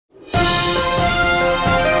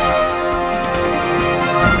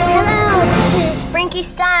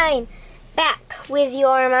Claudie Stein, back with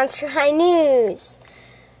your Monster High news.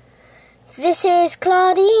 This is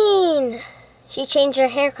Claudine. She changed her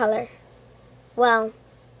hair color. Well,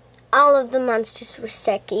 all of the monsters were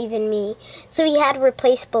sick, even me, so we had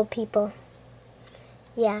replaceable people.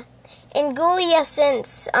 Yeah. And Ghoulia,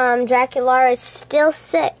 since Draculaura is still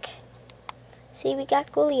sick. See, we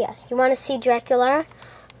got Ghoulia. You want to see Draculaura?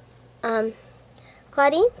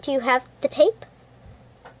 Claudine, do you have the tape?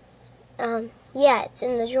 Yeah, it's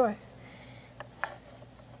in the drawer.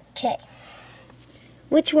 Okay.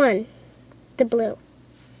 Which one? The blue.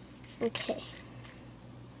 Okay.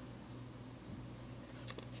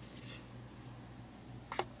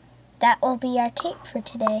 That will be our tape for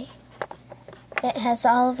today. It has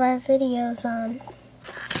all of our videos on.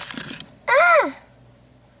 Ah!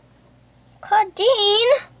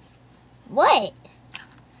 Claudine! What?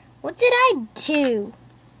 What did I do?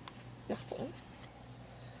 Nothing.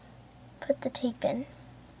 Put the tape in.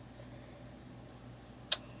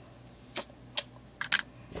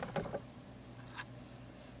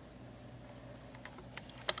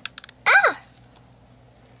 Ah!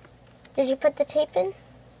 Did you put the tape in?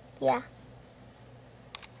 Yeah.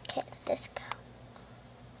 Okay, let this go.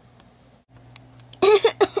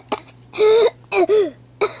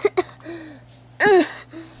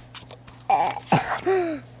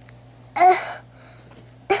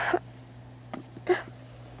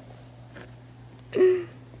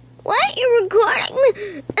 What? You're recording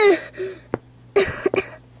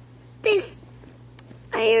this?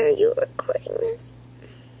 Why are you recording this?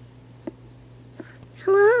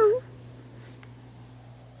 Hello?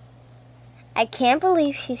 I can't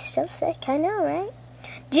believe she's still sick. I know, right?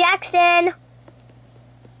 Jackson!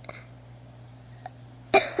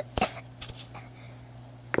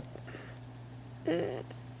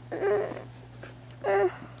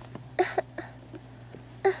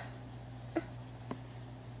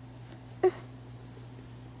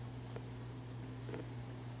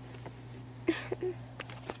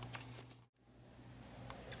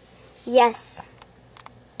 Yes.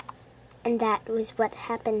 And that was what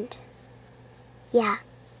happened. Yeah,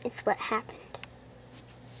 it's what happened.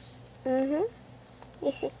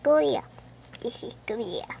 This is Ghoulia. This is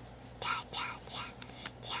Ghoulia. Cha cha cha.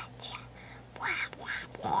 Cha cha. Blah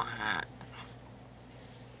blah blah.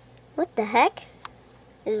 What the heck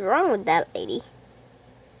is wrong with that lady?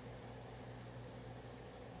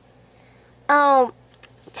 Oh,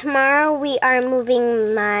 tomorrow we are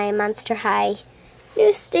moving my Monster High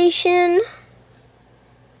news station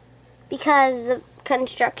because the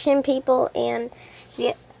construction people and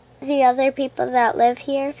the other people that live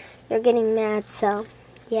here, they're getting mad, so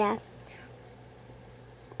yeah.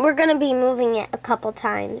 We're going to be moving it a couple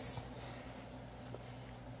times.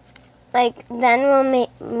 Like, then we'll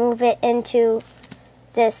move it into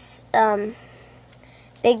this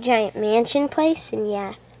big giant mansion place, and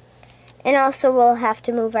yeah. And also we'll have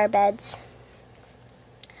to move our beds.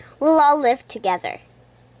 We'll all live together,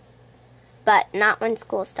 but not when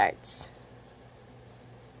school starts.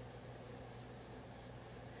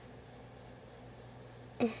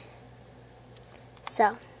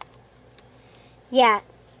 So, yeah,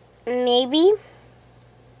 maybe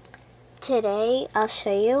today I'll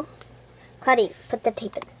show you. Claudine, put the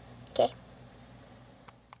tape in, okay?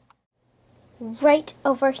 Right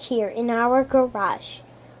over here in our garage,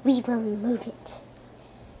 we will move it.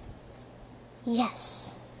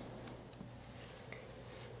 Yes.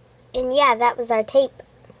 And yeah, that was our tape.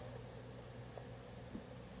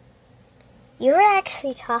 You were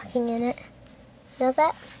actually talking in it. Know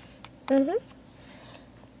that?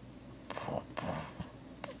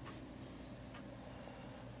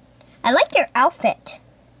 I like your outfit.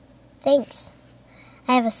 Thanks.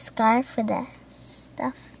 I have a scarf for the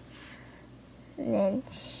stuff. And then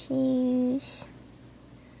shoes.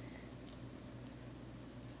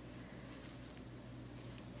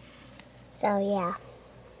 So yeah.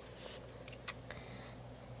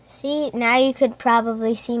 See, now you could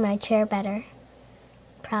probably see my chair better.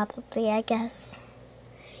 Probably, I guess.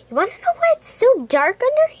 You want to know why it's so dark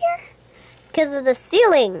under here? Because of the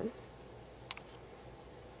ceiling.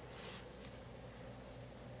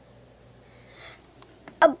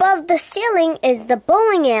 Above the ceiling is the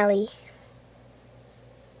bowling alley.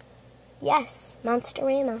 Yes,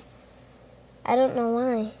 Monsterama. I don't know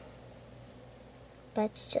why, but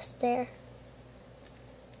it's just there.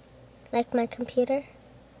 Like my computer?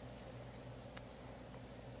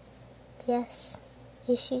 Yes.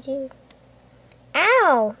 Yes, you do.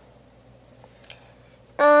 Ow!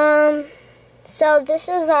 So this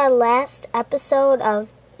is our last episode of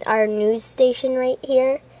our news station right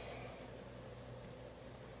here.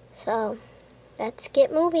 So, let's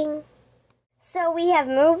get moving. So we have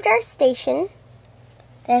moved our station.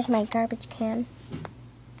 There's my garbage can.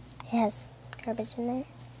 It has garbage in there.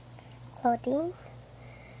 Claudine.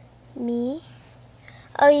 Me.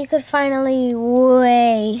 Oh, you could finally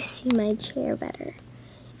see my chair better.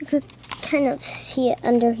 You could kind of see it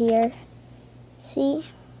under here. See?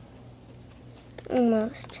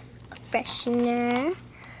 Almost. A freshener.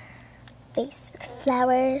 Vase with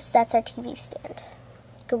flowers. That's our TV stand.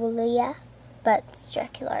 Gabulia. But it's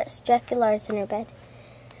Dracula's. Dracula's in her bed.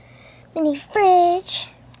 Mini fridge.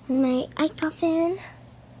 My eye coffin.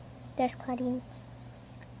 There's Claudine's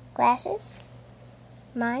glasses.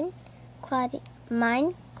 Mine.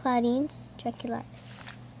 Claudine's, Dracula's.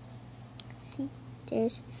 See,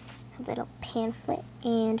 there's a little pamphlet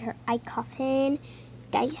and her eye coffin.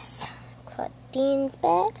 Dice. Claudine's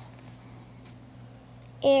bed.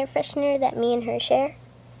 Air freshener that me and her share.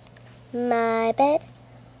 My bed.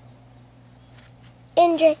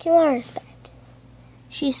 In Dracula's bed.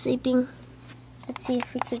 She's sleeping. Let's see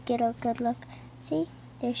if we could get a good look. See?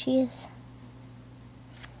 There she is.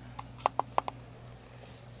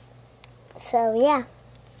 So, yeah.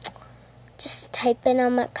 Just typing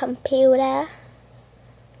on my computer.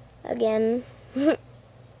 Again. When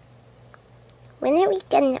are we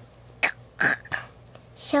gonna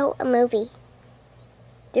show a movie?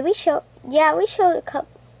 Did we show? Yeah, we showed a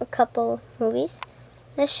couple movies.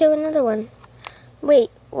 Let's show another one.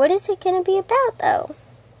 Wait, what is it going to be about, though?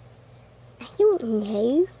 I don't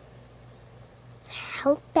know.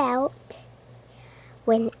 How about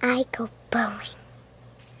when I go bowling?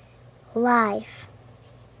 Live.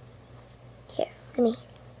 Here, let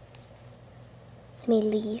me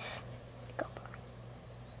leave. Go bowling.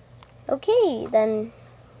 Okay, then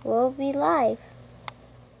we'll be live.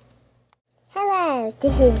 Hello,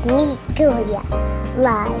 this is me, Julia,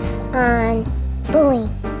 live on bowling.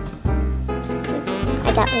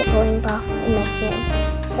 I got my bowling ball in my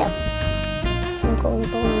hand, so I'm going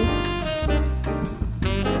bowling.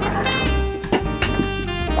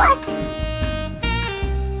 What?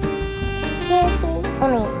 Seriously?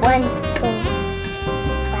 Only one thing.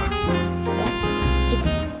 Wow. That's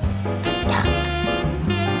stupid.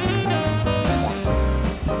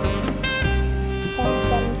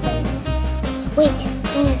 Wait, I'm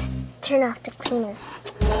gonna turn off the cleaner.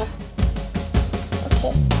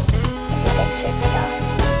 Okay. I turned it off.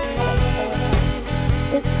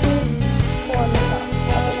 So waiting for my boss.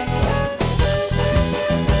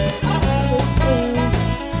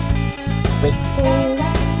 Waiting.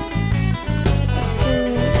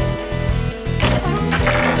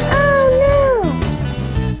 Oh no!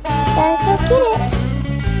 Gotta go get it.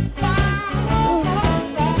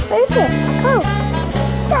 Where is it? Oh,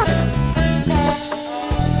 it's stuck.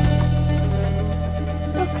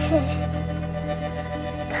 Okay.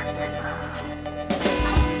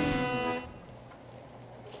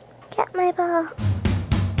 Got my ball.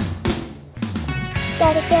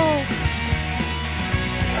 Gotta go.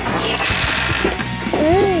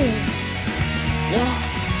 Yeah.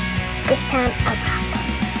 This time I'll rock.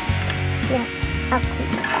 No, I'll clean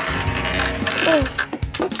it back.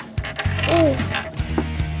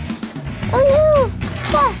 Oh no!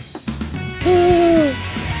 Yeah.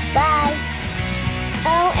 Bye.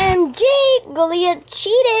 OMG! Goliath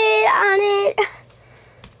cheated on it.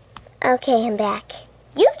 Okay, I'm back.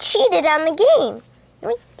 You cheated on the game. No,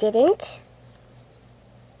 I didn't.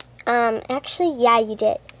 Actually, yeah, you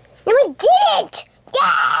did. No, I didn't!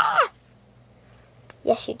 Yeah!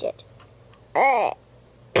 Yes, you did.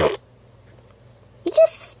 You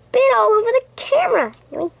just spit all over the camera.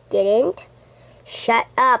 No, I didn't. Shut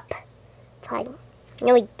up. Fine.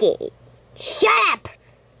 No, I didn't. Shut up!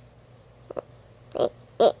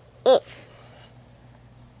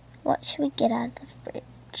 What should we get out of the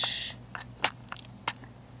fridge?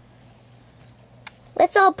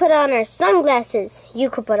 Let's all put on our sunglasses. You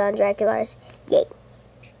could put on Dracula's. Yay.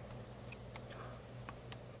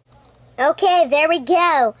 Okay, there we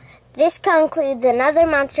go. This concludes another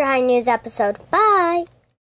Monster High News episode. Bye.